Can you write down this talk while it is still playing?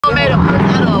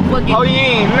Oh, you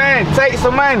ain't man, take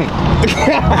some money.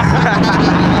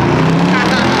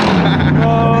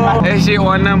 That shit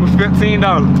was number $15.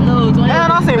 No,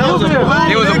 man, I seen blue bill.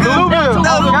 It was a blue bill.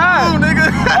 That was a blue, nigga.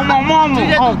 Oh my mama.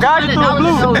 Oh God, you threw a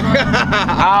blue.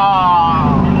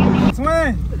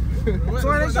 Twin,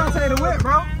 they trying to take the whip,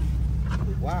 bro.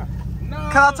 Why? No.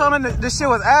 Cause I told him this shit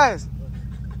was ass.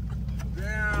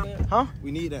 Huh?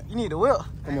 We need that. You need the whip.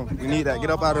 Come on, we need that. Get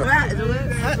up out of there.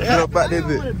 Get up out there,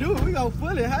 bitch. We gon'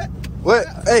 fully, huh? What?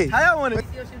 Hey. How y'all wanna?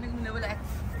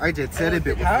 I just tell that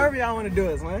bitch. However y'all wanna do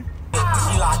it, man.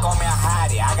 She lock on me and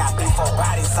hide it. I got 3, 4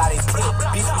 bodies inside his split.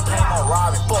 Bitch, we came on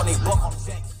Robin. Fuck nigga, buck on the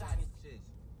jack.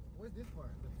 What's this part?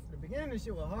 The beginning of the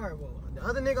shit was hard. Well, the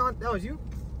other nigga on, that was you?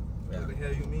 What the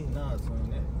hell you mean? Nah,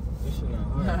 son. This shit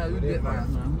not hard. You did hard,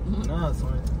 man. Nah,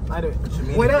 son.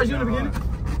 Wait, that was you in the beginning?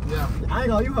 Yeah. I ain't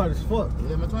gonna, you hard as fuck.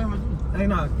 Yeah, my twin was you. Hey,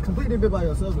 nah, complete this bit by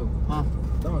yourself though. Huh?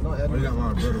 Don't add Oh, you got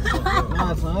my brother.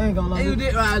 Nah, son, I ain't gonna lie. Hey, you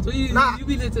did right, so you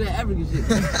be lit to that African shit.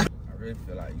 I really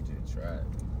feel like you just tried.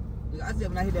 I said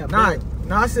when I hit that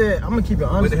Nah, I said, I'm gonna keep it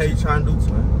honest. What the hell you trying to do,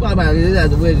 twin? What about this?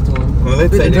 That's a wedgie to him. Well,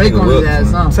 let's take Drake on his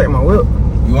ass, huh? Take my whip.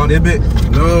 You want that bitch?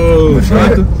 No.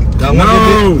 Y'all want that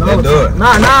bitch? Let's do it.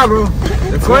 Nah, bro.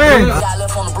 Twin. Got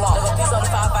left on the block. This on the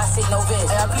 556, no veg.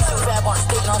 And I piece you fab on the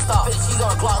stick, non stop. She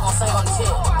gon' Glock, gon' sing on the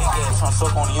shit. Big ass Trump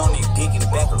suck on the young nigga, dick in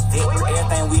the back of the dick.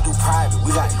 Everything we do private.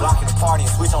 We got the Glock in the party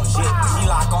and switch on the shit. She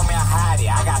lock on me and hide it.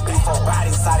 I got 3, 4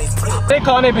 bodies inside his split. They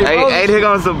calling that bitch. Hey, here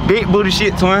goes some big booty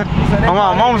shit, twin. Oh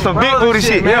my mama, some big booty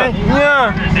shit, man.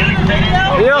 Yeah.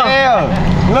 Look.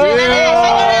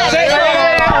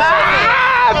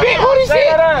 Big booty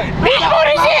shit. Big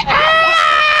booty shit.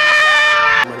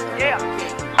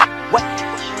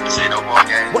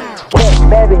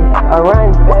 Baby, a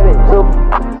run, baby, soup.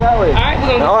 Alright,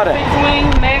 we're gonna get 6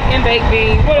 wings, mac, and baked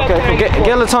beans. What else can I get?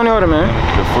 Get a Tony order, man.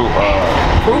 The fruit,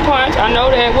 Fruit punch, I know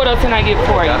that. What else can I get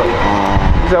for you?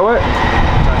 You said what?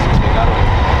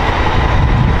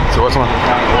 So what's one?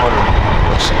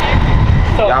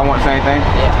 So, Y'all want the same thing?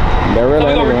 They're so really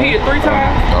we're gonna repeat it 3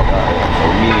 times?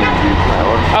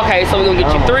 Okay, so we're gonna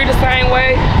get you 3 the same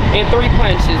way and 3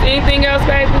 punches. Anything else,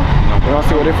 baby? We don't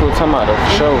see what this food talking about though,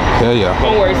 for sure. Hell yeah.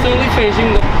 Don't worry, soon as we finish, you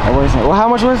can go. Well, how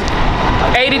much was it?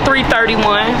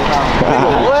 $83.31.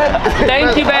 What?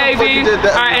 Thank you, baby.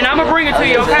 Alright, and I'm gonna bring it to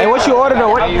you, okay? Hey, what you ordered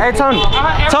though? Hey, Tony.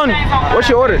 Tony, what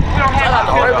you ordered?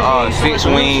 6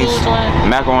 wings,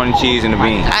 macaroni and cheese, and the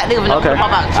beans. Okay.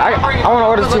 I want to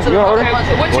order 2. You want to order?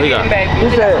 What you getting, baby? He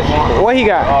said, what he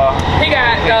got? He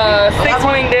got 6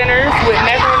 wing dinners with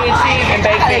macaroni and cheese and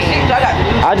baked beans.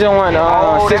 I just want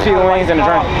 6 piece of wings and a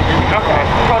drink. Okay,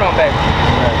 hold on, baby.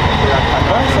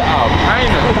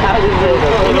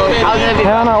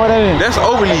 Hell no, what that is? That's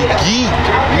overly geek.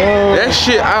 That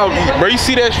shit out, bro. You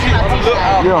see that shit?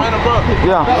 Yeah.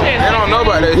 They don't know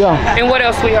about that shit. Yeah. And what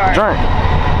else, sweetheart? Drink.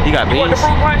 You got You want the beans?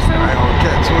 fruit punch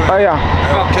too? Oh yeah.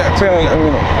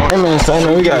 Hey man, so I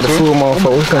know we got the food,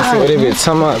 motherfucker. We can see what they be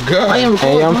talking about.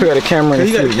 Hey, yeah, I'm putting the camera in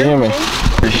the food. You hear me?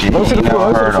 Let me see the food. Let me see the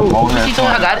food. She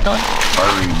doing? I got it, doing.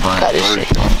 Got this shit.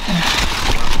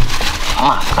 Oh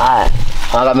my God.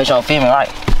 I gotta make sure I'm filming right.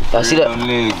 Y'all see that?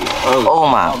 Oh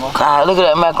my God, look at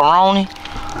that macaroni.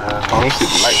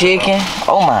 Chicken.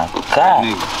 Oh my God.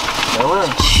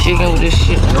 Chicken with this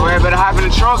shit. Yo, man, better hop in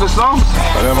the trunk or something.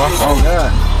 Oh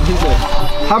God.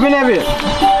 Hop in that bit.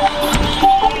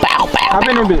 Bow, bow, Hop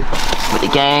in that bit. With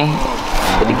the gang.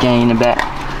 With the gang in the back.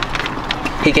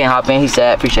 He can't hop in, he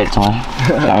said, appreciate it to him.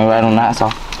 Got me right on that,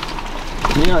 so.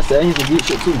 You know I said he's a good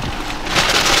shit too.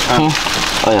 Oh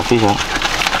yeah, appreciate it.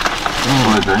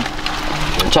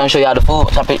 I'm trying to show y'all the food.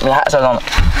 I'm trying to pick me hot sauce on it.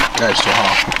 That's your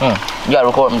home. You gotta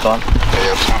record me, son.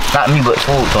 Not me, but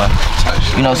food, son.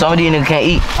 You know, some of these niggas can't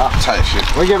eat. Tight shit.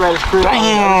 We get ready to screw.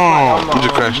 Damn. You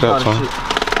just crashed out, twin.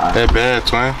 That bad,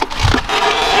 twin.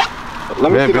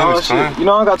 Let me see the whole shit. You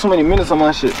know I don't got too many minutes on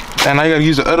my shit. And now you gotta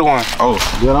use the other one. Oh.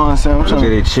 You know what I'm saying? Look at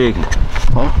that chicken.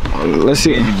 Huh? Let's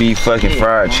see. It be fucking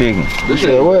fried chicken. You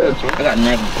said what? I got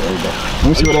negative. Let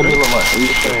me see what that be look like.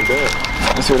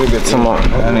 Let's see what they get tomorrow. I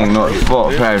didn't know what the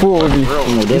fuck, Patty. Food would be.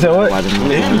 You said what? I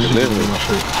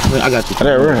got you.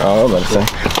 That real? Oh, I was about to say.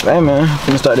 Hey man,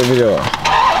 finna start the video.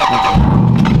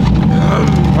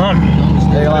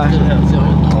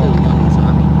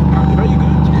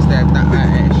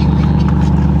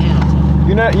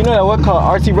 Hey, you know that what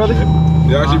called RT brother?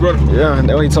 Yeah, RT brother. Yeah,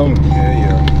 that's what he told me.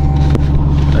 Yeah.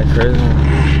 That crazy.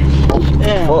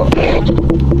 Yeah. Fuck.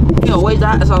 Yo, wait,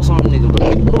 that's also some nigga,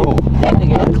 bro. That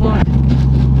nigga, come on.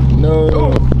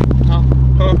 No. Huh?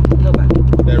 Nobody.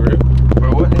 That real? Bro,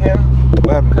 what the hell?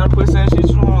 What happened? What kind of pussy ass shit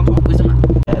you on? What's the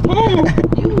matter? Who?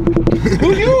 Who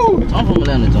you? I'm from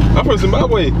Atlanta, John. I'm from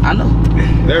Zimbabwe. I know.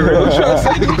 That real.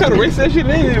 What kind of race that shit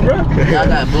is, bro? Y'all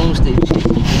got broomstick shit.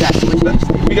 You got switch on your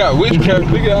stick. We got witchcraft.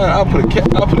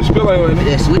 I'll put a spill on your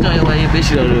Yeah, switch on your way, bitch,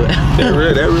 you don't do it. That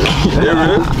real.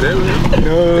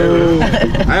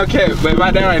 I don't care, but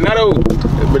right now, right now though.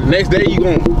 But the next day you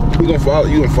gonna fall,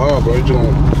 bro. You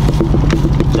gonna.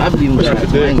 So I believe in that. I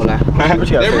ain't gonna lie.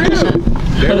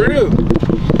 That real.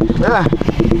 Yeah.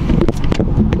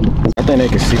 I think they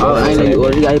can see. Oh, I ain't know you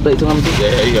ordered. You got your plate too, homie?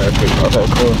 Yeah, you gotta pick. Okay,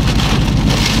 cool.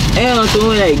 And I'm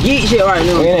doing that geek shit right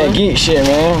now. We in that geek shit,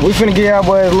 man. We finna get y'all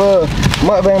boys a little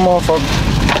mukbang, motherfucker.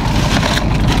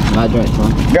 My drink,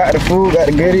 son. Got the food, got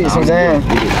the goodies, some jam.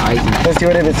 Let's see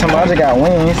what it is. I just got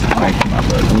wings.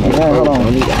 Hold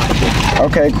on.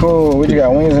 Okay, cool. We just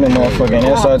got wings in the motherfucker and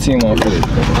SRT, motherfucker.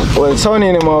 Well, Tony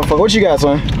in the motherfucker. What you got,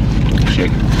 son?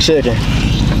 Chicken.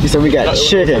 You said we got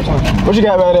chicken. What you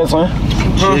got back there, son?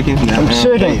 Chicken.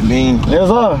 Chicken. Beans. Yes,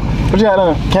 sir. What you got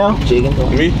done? Cam? Chicken.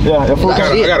 Me? Yeah, your food. I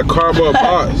got a cardboard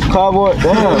box. Cardboard?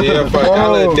 Damn. Yeah, for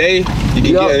 $1 a day, you can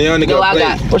get a young nigga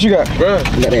plate. What you got? Bro, You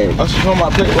got that. I should show my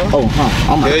plate, bro. Oh, huh.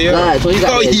 Oh my God. So you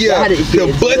got that. The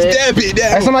butt that bit Hey,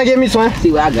 that. somebody get me, son.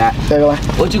 See what I got.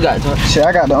 What you got, son? Shit,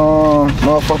 I got the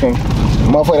motherfucker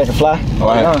that can fly.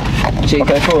 Oh, yeah. Chicken.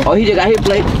 Okay, cool. Oh, he just got his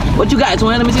plate. What you got,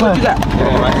 twin? Let me see what you got.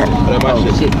 That's my Oh,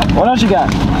 shit. shit. What else you got?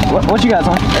 What you got,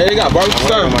 son? Hey, they got barbecue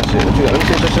sauce. What you got? Let me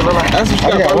see what your shit look like. That's what I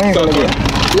you got got wings barbecue on sauce. the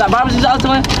You got barbecue sauce,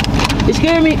 twin? It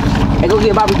scared me. Hey, go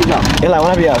get barbecue sauce. It's like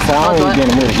when I be outside, I don't even get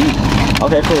in the mood to eat.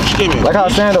 Okay, cool. Like I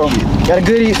was saying though, got a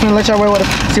good eat, finna let y'all wait what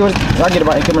see what I'll get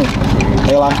about it. Come here.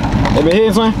 Hey, like, they been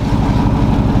hitting, son?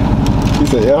 He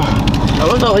said, yeah. Oh,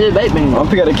 what's up with this baked bean? I'll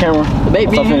pick up the camera. The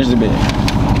baked I'll bean? finish the bit.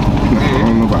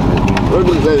 What's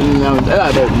this baked bean? I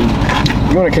got baked bean.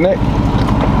 You wanna connect?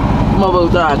 Come over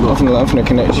to I'm finna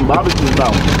connect you. barbecue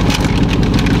sauce.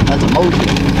 That's emotion.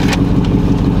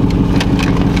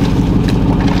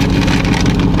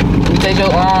 You take your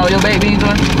baked beans,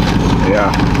 twin?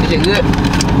 Yeah. This shit good?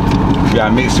 You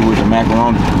gotta mix it with the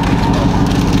macaroni.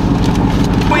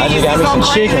 I just got me some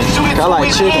chicken. I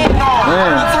like chicken.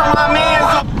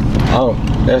 Man. Oh,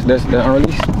 that's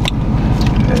unreleased?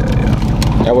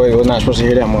 Yeah. That way it was not supposed to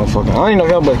hear that motherfucker. I don't even know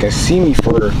if y'all boys can see me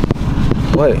for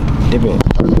what? They been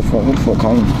what the fuck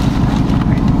calling me?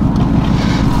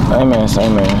 Hey man,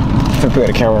 same man. I'm finna pick up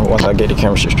the camera once I get the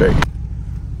camera shit straight.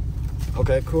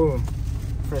 Okay, cool. I'm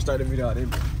finna start the video out there.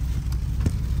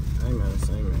 Hey man,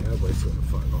 same man. Y'all boys see what the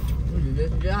fuck going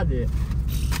on. Yeah, I did.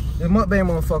 This mukbang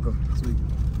motherfucker. Sweet.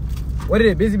 What is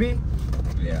it, Busy Bee?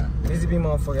 Yeah. Busy Bee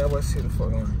motherfucker. Y'all boys see what the fuck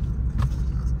going on.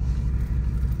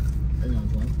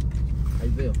 How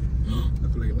you feel? I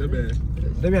feel like that bad.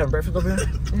 They be having breakfast over here?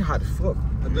 They hot as fuck.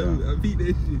 I beat that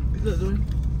shit. Look, dude.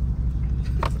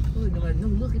 No,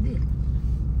 look at this.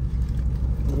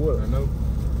 What? I know.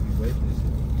 Wait for this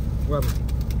What happened?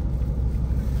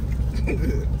 shit.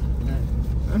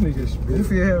 That nigga spit. Good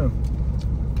for your hair.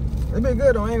 They been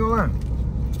good though, I ain't gonna lie.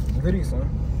 Good eat, son.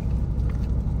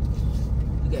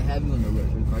 You got have you on the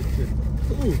luxury car. You tripping.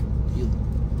 Ooh. You.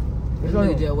 This What's wrong?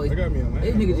 nigga jail I wasted. got me on that.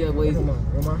 This nigga jail wasted.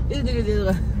 Come on. This nigga jail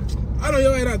wasted. I know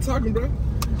y'all ain't not talking, bro.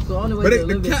 So on the way But to a the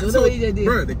little bit. cat So so, what he just did?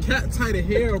 bro, the cat tight as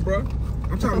hell, bro.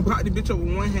 I'm trying to pop the bitch up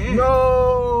with one hand.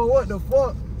 No, what the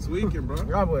fuck? Tweaking, bro.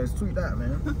 Y'all boys tweet that,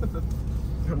 man.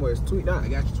 Y'all boys tweet that. I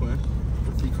got you, twin.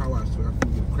 Free car wash, twin. I'm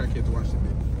finna get a crackhead to watch that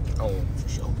bitch. Oh, for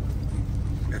sure.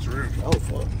 That's real. Oh,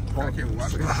 fuck. Crackhead will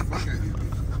watch it. Fuck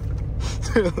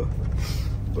out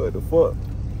What the fuck?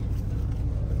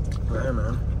 Hey,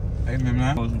 man. Hey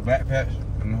man, those backpacks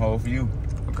and the whole for you.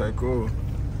 Okay, cool.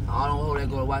 I don't know who they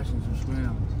go to watch some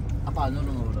screams. I probably know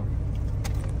them over there.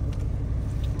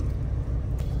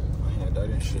 Yeah,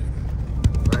 dirty and shit.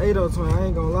 But hey, though, twin, I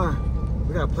ain't gonna lie.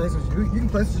 We got places. You can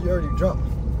places you already dropped.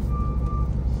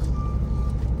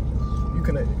 You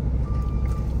connected.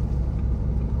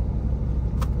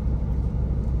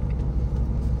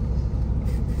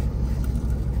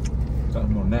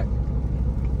 Something on that.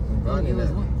 God, Shit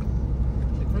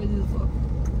crazy as fuck.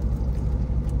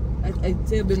 Hey,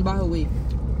 tell Ben by her week.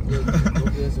 Go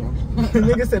get some.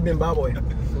 Nigga said Ben Boy.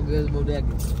 Go get some bodega.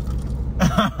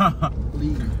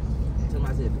 Please. Tell him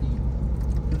I said please.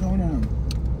 What's going on?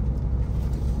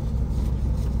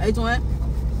 Hey, twin.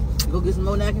 You go get some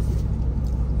more napkins?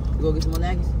 You go get some more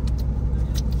napkins?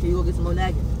 Can you go get some more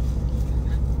napkins?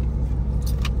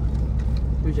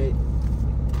 Appreciate it.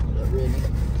 That real nigga.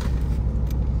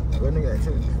 Real nigga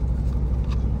activity.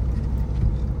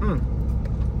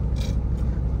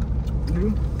 You?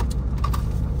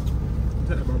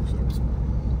 Tell that barbershop.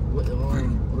 What the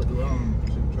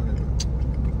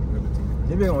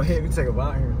They be gonna hit me take a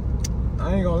bite here.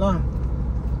 I ain't gonna lie.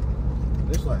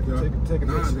 It's like take a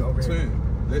picture over here.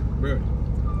 Bro,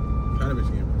 try that bitch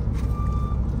again, bro.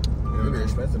 Yeah,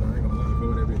 It's expensive, I ain't gonna lie. Fuck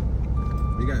with that bitch.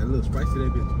 We got a little spice to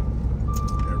that bitch.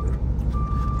 Yeah, bro.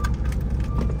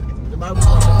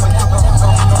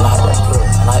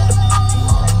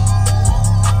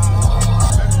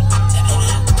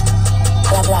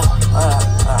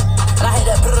 And I hit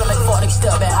that brrrr, make fuck nigga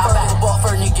step back. Hop back, buck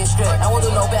for a nigga get stripped. I won't do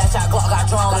no bad shot, Glock got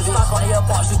drawn. Let's talk on the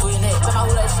airport, shoot through your neck. Tell my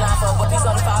who they shine for, but these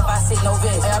on the 556, no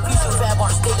vest. And I PapiZuk fat on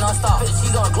the stick non-stop.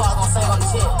 She's on the Glock, gon' sing on the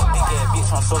chip. Big ass bitch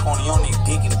tryna suck on the young nigga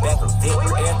dick in the back of the dick.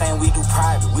 Everything we do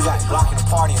private, we got the Glock in the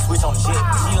party and switch on the shit.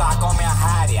 She lock on me, I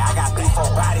hide it. I got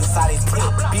 3-4 bodies inside his pit.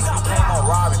 Bitch, we came on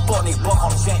robbing, fuck nigga buck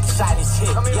on the shank, shot his shit.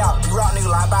 Yeah, you rock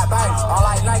nigga like bye-bye. All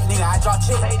like Nike nigga, I drop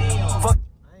chick. Fuck.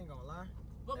 I ain't gonna lie.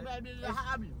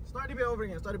 Start the bit over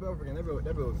again. That bit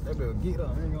geeked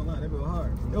up. I ain't gonna lie. That bit was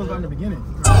hard. It was right in the beginning.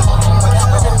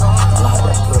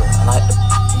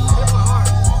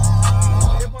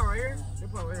 That part right here.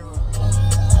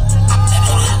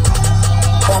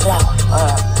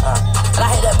 And I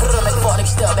hit that brrrr, make fuck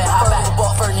nigga step back. Hop back,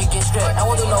 buck for a nigga get stripped. I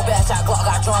won't do no bad shot, Glock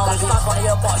got drawn. Let's talk on the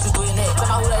airport, shoot through your neck. Tell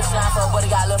my who they shine for, but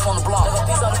he got left on the block. Nigga,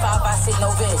 piece on the 556,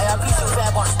 no vest. And I PapiZuk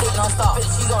fat on the stick non-stop.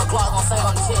 She's on the Glock, gon' sing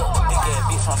on the chip. Big ass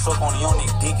bitch tryna suck on the young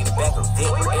nigga dick in the back of the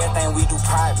dick. Everything we do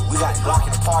private, we got the Glock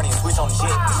in the party and switch on the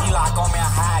shit. She lock on me,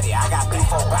 I hide it. I got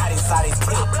 3-4 bodies inside his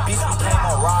pit. Bitch, we came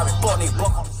on robbing, fuck nigga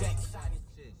buck on the shank.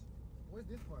 What's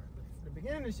this part? The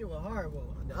beginning of this shit was hard.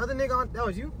 Well, the other nigga on that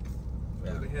was you?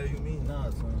 What the hell you mean? Nah,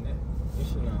 son. This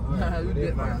shit not hard. You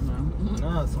did right, man.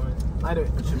 Nah, son.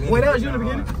 Wait, that was you in the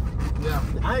beginning? Yeah.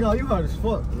 I ain't gonna. You hard as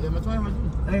fuck. Yeah, my 20 was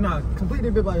you. Hey, nah. Complete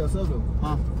this bit by yourself though.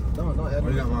 Huh? Don't add Oh,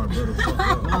 you got my brother.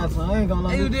 Nah, son. I ain't gonna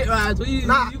lie. Hey, you did right. So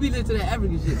you be lit to that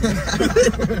African shit.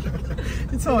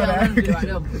 You told me Right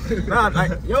that. Nah,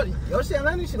 like your shit,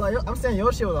 none of this shit. Like I'm saying,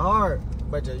 your shit was hard,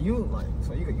 but you like,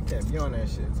 so you can't be on that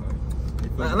shit. Son.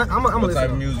 Like, I'm What type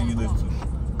listen. of music you listen to?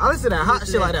 I listen to that hot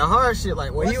shit, like that hard shit,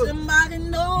 like when he was. Somebody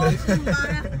know somebody.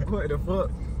 What the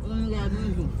fuck?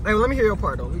 Hey, well, let me hear your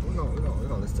part though. We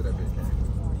gonna listen to that bitch.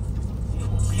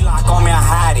 She lock on me, I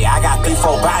hide it. I got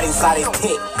 3-4 bodies inside his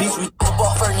pit. Bitch, we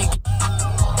buck for a nigga.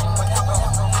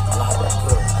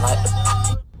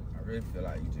 I really feel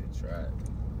like you just tried.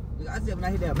 I said when I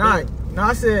hit that. Nah,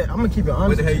 I said I'm gonna keep it honest.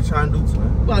 What the hell you trying to do,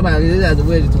 man? What about it? That's a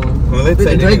wedgie to him. Well, let's Put the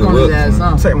take Drake that on his ass, whip.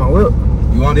 huh? Take my whip.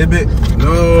 You want that bit?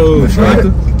 No.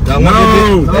 No.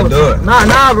 Let's do it.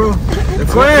 Nah, bro.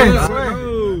 Twin.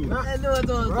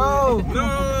 No.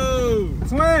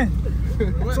 Twin,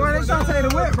 they trying to take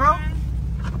the whip, bro.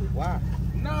 Why?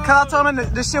 Cause I told him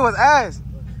that this shit was ass.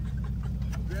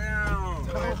 Damn.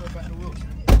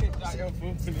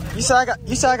 You said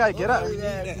I gotta get up.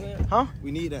 Huh?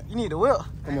 We need that. You need the whip.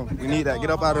 Come on. We need that. Get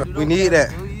up out of it. We need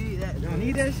that. You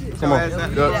need that shit. Come on.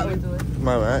 Come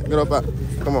on, man. Get up out.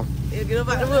 Come on. Get up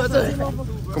out the wood.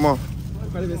 Come on.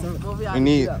 We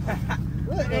need.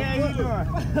 What the hell you doing?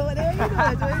 What the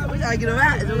hell you doing? We gotta get him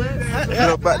out, dude. Get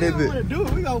up out this bit. Do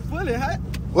it. We gonna pull it.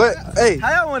 What? Hey.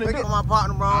 How y'all wanna do it? My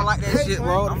partner, bro, I like that shit,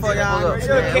 bro. The fuck y'all Wet.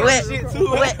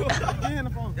 Get in the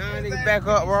phone. Y'all niggas back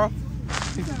up, bro.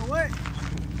 What?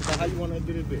 How you want to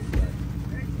do this bit? I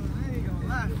ain't gonna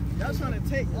lie. Y'all trying to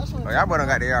take. Y'all better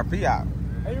got the RP out.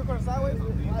 Are you recording sideways?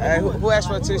 Hey, who asked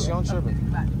for a tissue? I'm tripping.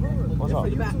 What's up?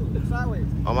 Sideways.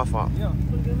 Oh, my fault. Yeah.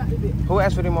 Who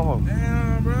asked for them on?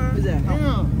 Damn, bro. What's that?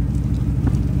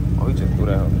 Damn. Oh, he just threw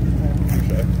that up.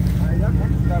 Okay. Alright, y'all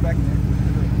can start back in there.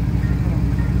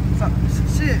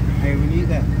 Shit. Hey, we need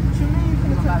that.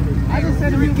 I just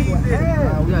said the music was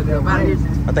ass. We gotta get up out of here.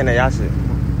 I think that y'all shit.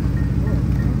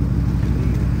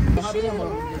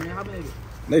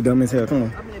 They dumb as hell. Come on.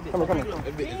 Come on.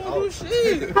 That bit is off.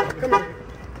 Shit. Come on.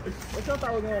 What y'all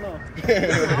thought was going on? I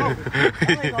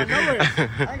ain't going nowhere.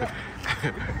 I ain't going.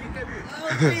 Oh,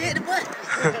 we hit the butt.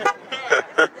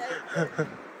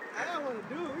 I don't want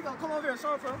to do it. We gonna come over here and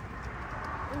show some.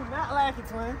 We not laughing,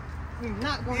 twin. We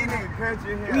not going out.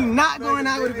 We not going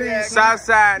out with a band.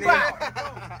 Southside, nigga.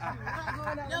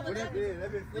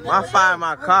 I find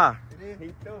my car.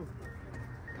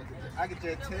 I can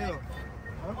just tell.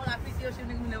 I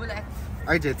I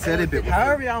can just tell that bit.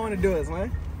 However y'all want to do it,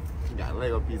 man. You got a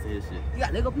Lego piece of his shit. You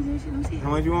got Lego piece of this shit? Let me see. How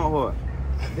much you want for it?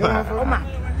 Oh my.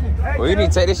 Well, you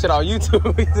need to take this shit on YouTube.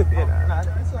 Nah,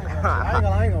 this ain't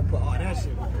I ain't gonna put all that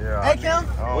shit on. Yeah. Hey, Kim.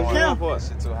 What you want for it?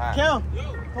 Shit too high. Kim,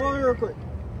 come over here real quick.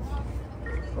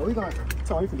 Oh, we gonna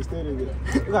talk. We finna stay there with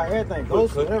it. We got everything.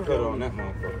 Ghost, whatever. Cut on that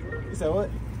motherfucker. You said what?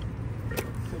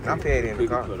 I'm paid in the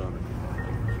car. Cut on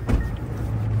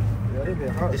Yeah, they been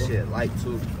hard. it. This shit light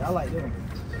too. I like them.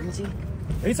 Let me see. Are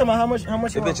you talking about how much? This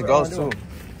you want bitch for goes all too.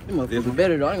 You motherfuckers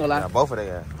better though, I ain't gonna lie. Yeah, both of them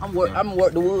guys. I'm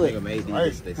work the wood. Nigga made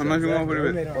these. Right. How much you want for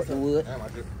the bit? Work the wood.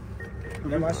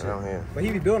 That's my shit. Down here. But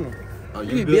he be building them. Oh,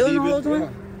 You be building the whole time? You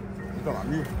talking about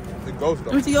me? The ghost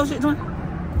Let me though. see your shit, twin. I'm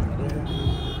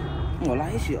gonna lie,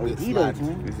 his shit OD though,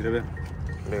 twin. You see that bit?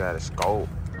 They got a scope.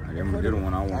 I got the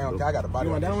one I want. I got a body.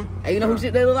 You want that one? Hey, you know who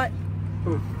shit they look like?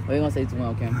 Who? Oh, you gonna say too much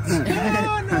on camera?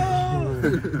 Oh,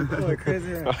 no.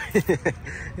 Crazy.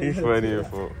 He's funny as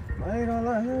fuck. I ain't gonna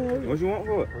lie. What you want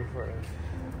for it?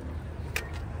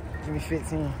 Give me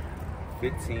 15.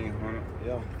 1500.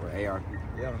 Yeah. For AR.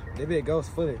 Yeah. They be a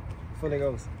ghost fully. Fully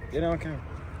ghost. Get on camera.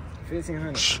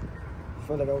 1500.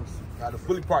 Fully ghost. Got the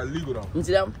fully part legal though. You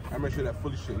see that one? I make sure that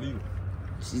fully shit legal.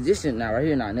 See, this shit not right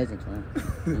here, not nothing, twin.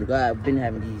 I'm glad I've been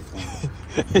having these.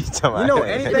 He's talking You know about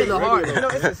anything? They look hard. You know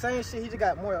it's the same shit. He just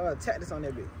got more tactics on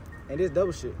that bit. And this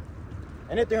double shit.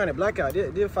 And that 300 blackout.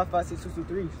 This 5.56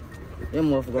 223s. Them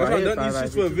motherfuckers That's right why I here. done these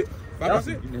shits for a bit. That's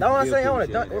what I'm saying. I want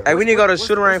to dunk. Hey, we need to go to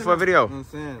shooting range for a video. You know what I'm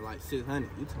saying? Like 600.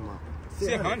 You talking about?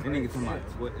 600. That nigga talking about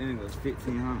what? That nigga was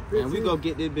 1500. And we go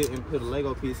get this bit and put a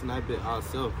Lego piece in that bit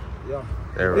ourselves. Yeah.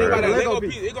 They're Think about real. that Lego Lego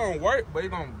piece. piece. It gonna work, but it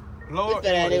gonna blow up.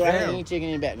 That ass, they right here, Damn. ain't chicken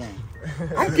in the background.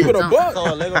 I'm keeping a buck.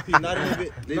 So a Lego piece, not in this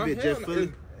bit. This No, bit hell just no.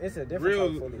 fully. It's a different Real,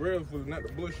 type fully. real food, not the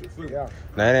bullshit food. Yeah.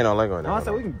 Nah, it ain't no Lego in No, I said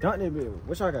there. we can dunk that bit.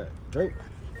 What y'all got? Drake?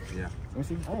 Yeah. Let me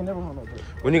see. I ain't never heard no Drake.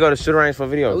 We need to go to shooting range for a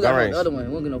video. We Gun gotta hold range. the other one.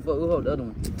 We don't get no fuck. We'll hold the other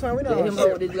one. Twin, we Let not him on hold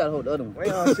shit. this. We gotta hold the other one. We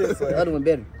on shit, so The other one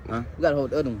better. Huh? We gotta hold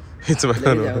the other one. It's about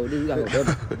Let him hold this. We gotta hold the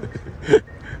other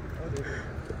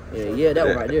one. Yeah, that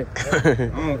one right there. I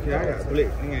don't care. I got split.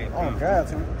 Nigga ain't Oh, God,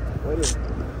 Twin. What is it?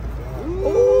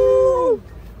 Ooh!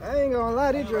 I ain't gonna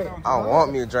lie, this Drake. I don't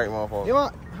want me a Drake, motherfucker. You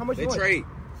want? How much They you want? trade.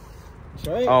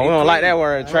 Trade? Oh, we don't like that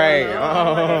word, trade. no,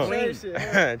 Oh, trade shit,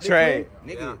 yeah. trade.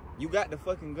 Nigga, you got the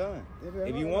fucking gun.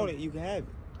 If you want it, you can have it.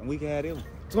 And we can have them.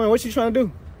 Twin, what you trying to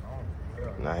do?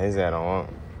 Nah, his ass don't want.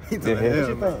 What you think?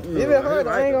 It been hard,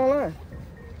 I ain't gonna lie.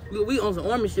 Look, we on some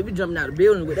army shit. We jumping out the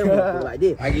building with that motherfucker like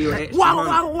this. I give you an extra Wow,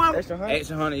 100. wow, wow. Extra 100?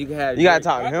 Extra 100, you can have it. You gotta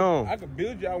talk to him. I could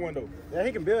build y'all one though. Yeah,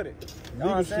 he can build it. Know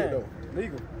what I'm Legal shit saying?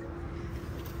 Legal.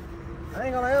 I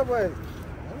ain't gonna lie, but it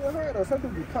been hard though. Some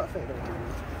people be cut fake though.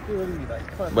 People really be like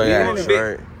cut But fake. yeah, want a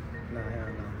Drake. Nah, hell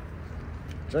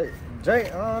no. Drake,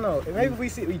 I don't know. Maybe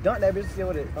we dunk that bitch to see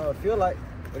what it feel like,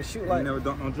 what it shoot You like. never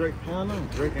dunked on Drake? I don't know.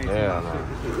 Drake ain't Yeah,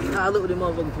 talking nah. Nah, look with them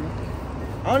motherfuckers, twin.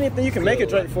 I don't even think you can make it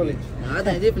Drake fully. Nah, I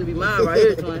think this finna be mine right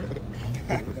here, twin.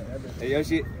 Hey, your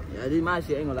shit. Yeah, this my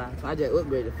shit, ain't gonna lie. So I just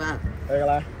upgraded 5. I ain't gonna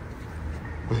lie.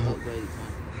 Upgraded, twin.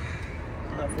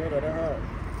 I feel that hard.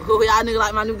 Who y'all nigga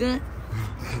like my new gun?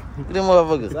 Look at them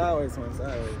motherfuckers. Sideways, twin,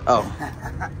 sideways. Oh.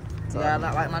 So y'all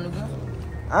not like my new gun?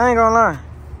 I ain't gonna lie.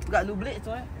 We got new blitz,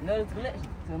 twin. Another collection. To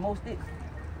the most sticks.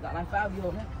 Got like 5 years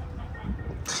old now.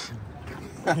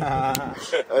 I ain't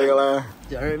gonna lie.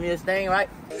 Just heard me a sting, right?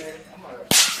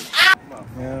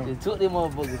 Yeah. Just took them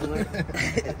motherfuckers, twin.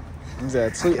 You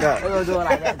just tweet that. They gonna do it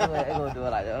like that, twin. They gonna do it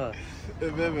like that,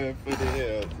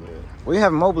 We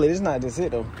have mobile. It's not just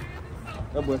it though.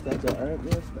 That boy think y'all heard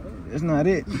me a sting. It's not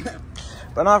it.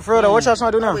 But not for real though. What y'all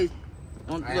trying to do now? Look,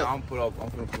 I'm gonna put up. I'm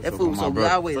gonna put that up food on so my good.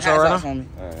 brother. I wait What's hot up right sauce now? on me.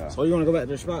 So you wanna go back to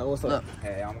the spot or what's up? Look.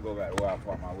 Hey, I'm gonna go back to where I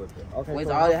parked my whip at. Okay. Wait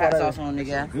cool. till all the hot sauce on,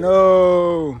 nigga.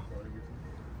 No.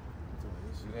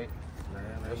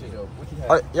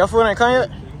 Your food ain't come yet?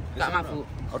 Got my food.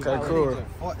 Okay, cool.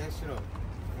 Fuck that shit up.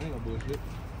 Ain't no bullshit.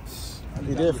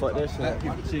 He did fuck that Black shit.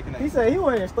 people chicken. He said he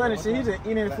wasn't stunning shit. He just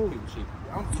eating the food.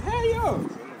 Hell yeah.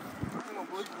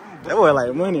 That boy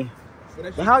like money.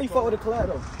 But how you fuck with the collab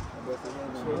though?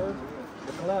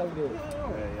 The collab we did. Yeah,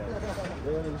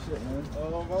 shit, man.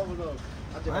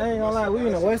 I ain't gonna lie, we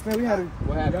in the Western, we had to.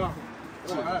 What happened?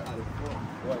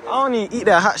 I don't even eat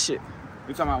that hot shit.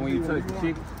 You talking about when you touch the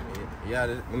chicken? Yeah,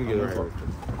 let me get it.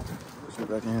 Let's get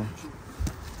back in here.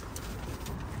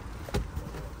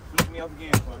 Look me up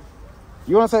again, son.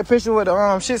 You wanna take a picture with the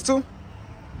shits too?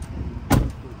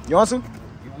 You want to?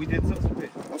 We did took some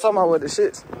pictures. I'm talking about with the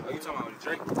shits. Oh, you talking about with the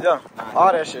drink? Yeah,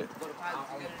 all that shit. I'm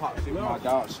pop shit with my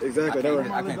dog. Exactly,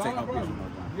 that I can't take no pictures with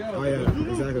my dog. Oh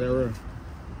yeah, exactly that real.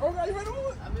 Oh, God, you ready to do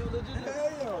it?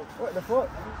 What the fuck?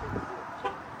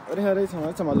 What the hell they talking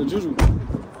about? They talking about the juju.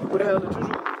 What the hell the juju?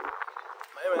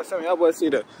 Hey man, some y'all boys see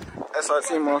the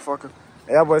SRT motherfucker.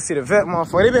 Hey, y'all boys see the vet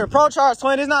motherfucker. They been pro charge,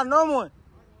 twin. This not a normal one.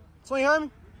 Twin, you heard me?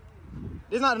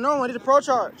 This not a normal one. This is a pro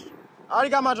charge. I already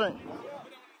got my drink.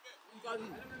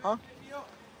 Huh?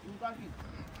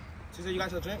 She said you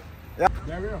got your drink? Yeah.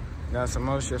 Got some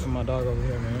more shit for my dog over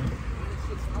here, man.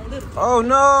 Oh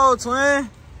no, twin.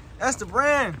 That's the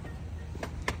brand.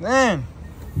 Man.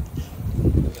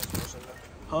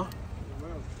 Huh?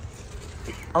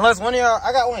 Unless one of y'all,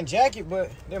 I got one jacket, but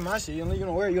they're my shit. You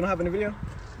don't wear it. You don't have it in the video.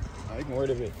 Oh, you can wear it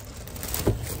a bit.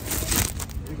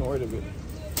 You can wear it a bit.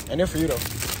 And they're for you though.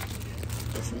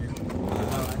 They're for you.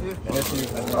 And they're for you.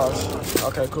 Oh, shit.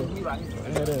 Okay, cool. That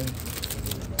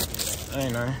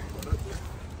ain't nothing.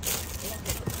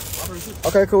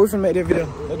 Okay, cool. We finna make that video.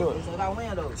 Let's do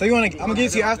it. So you wanna? I'm gonna give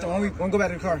it to you after when we go back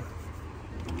to the car.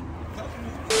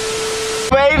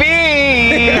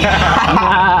 Baby!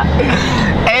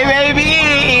 Hey, baby!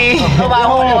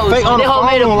 Nobody Fake on the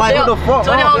phone, like what the fuck?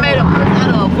 So they all made a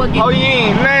fucking. Oh, you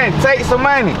ain't man. Take some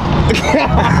money.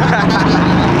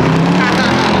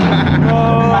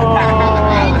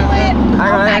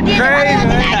 I ain't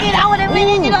crazy. I would have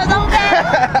been, you know, so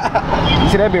bad. You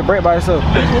see that bitch break by herself.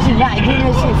 She not getting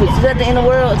this shit for nothing in the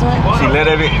world, man. She let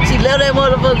that bitch. She left that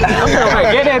motherfucker.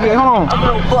 Get that bitch, hold on. I'm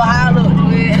gonna put high look,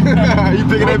 man. You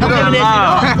picking that bitch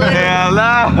up? Hell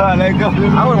no. Let go.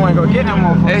 I wouldn't want to go get that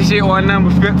motherfucker. That shit was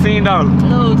 $15.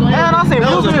 No, Man, I seen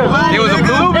blue bill. It was a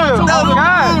blue bill. Oh,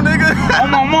 God. Oh,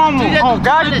 my mama. Oh,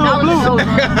 God, you threw a blue.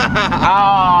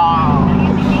 Oh.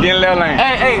 Get in left lane.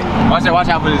 Hey. Watch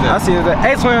out for this. I see that.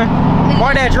 Hey, twin.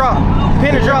 Mark that drop.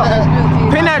 Pin the drop.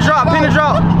 Pin that drop. Pin the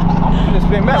drop. I'm finna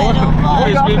spin back.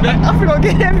 I'm finna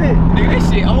get that bitch. Nigga, that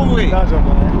shit over with.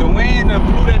 The wind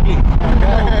blew that bitch.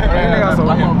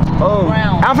 Oh,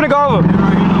 I'm finna go over.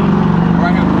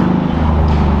 Right here.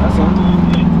 That's him.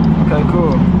 Okay,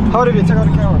 cool. Hold it, check out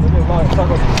the camera.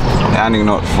 Y'all nigga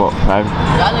know what the fuck, baby.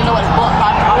 Y'all nigga know what the fuck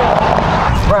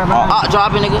poppin'. Right, man.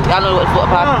 Dropping, nigga. Y'all know what the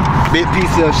fuck poppin'. Big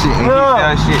PCL shit,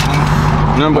 PCL shit.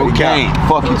 Nothing but the game.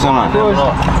 Fuck you talking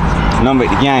about. Nothing but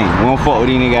the game. We don't fuck with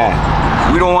these niggas.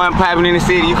 We don't want popping in the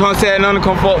city. You can't tell none to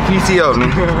come fuck PCL,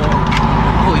 nigga.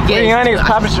 Y'all niggas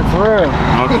popping shit for real.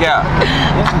 Okay.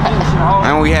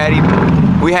 And we had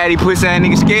these pussy ass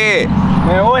niggas scared.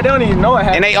 Man, what? They don't even know what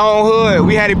happened. In they own hood.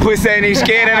 We had these pussy ass niggas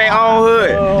scared in their own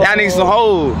hood. Y'all niggas some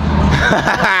hoes.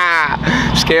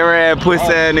 Scary ass pussy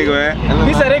ass nigga, man.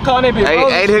 He said they calling that bitch.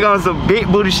 Hey, they got some big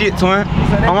booty shit, twin.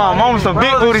 Oh, my mama, some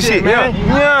big booty shit, man.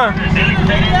 Yeah.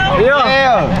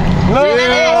 Look.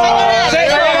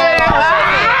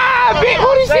 Big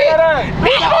booty shit.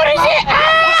 Big booty shit.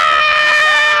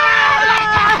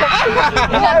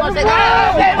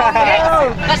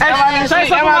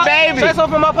 Say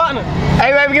something for my partner.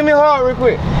 Hey, baby, give me a hug real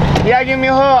quick. You gotta give me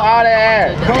a hug, all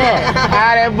that ass. Come on.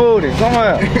 All that booty. Come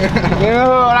on. Give me a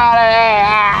hug, all that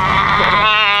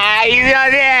ass. You know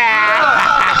that?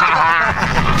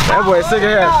 That boy sick of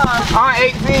hair. I'm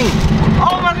 18.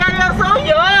 Oh my God, you're so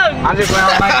young. I'm just playing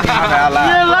on 19.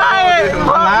 You're lying.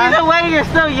 Either way, you're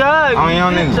still young. I'm a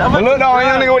young nigga. But look though, I'm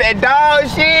a young nigga with that dog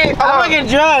shit. I'm fucking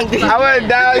drunk. I was a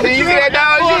dog shit. You see that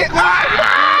dog shit?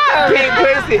 Pink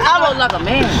pussy. I look like a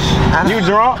man. You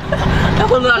drunk? I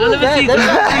look like, let me see. I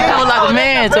look like a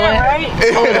man, twin. I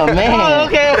look like a man. Oh,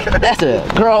 okay. That's a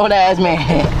grown ass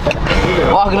man.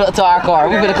 Walking up to our car.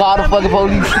 We finna call the fucking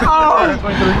police.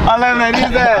 I love that.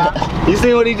 He's that. You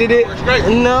see what he did it?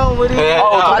 No, what are you?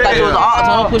 Oh, so I thought you was an ox.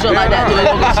 Don't push up like that till they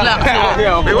gonna get slapped.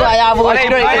 Y'all boys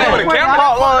straight.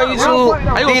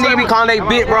 These niggas be calling they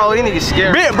big bro. These niggas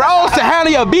scary. Big bros to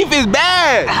handle your beef is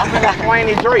bad. Swing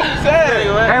the Drake.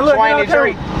 Hey, look. Swing the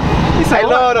Drake. Hey,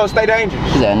 love though. Stay dangerous.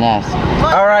 Is that nasty?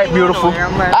 All right, beautiful.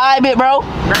 Alright, big bro.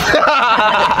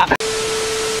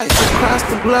 Across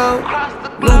the globe,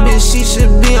 blue bitch, she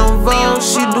should be on Vogue.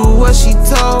 She do what she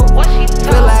told.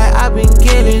 Feel like I've been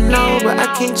getting old, but I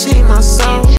can't change my soul.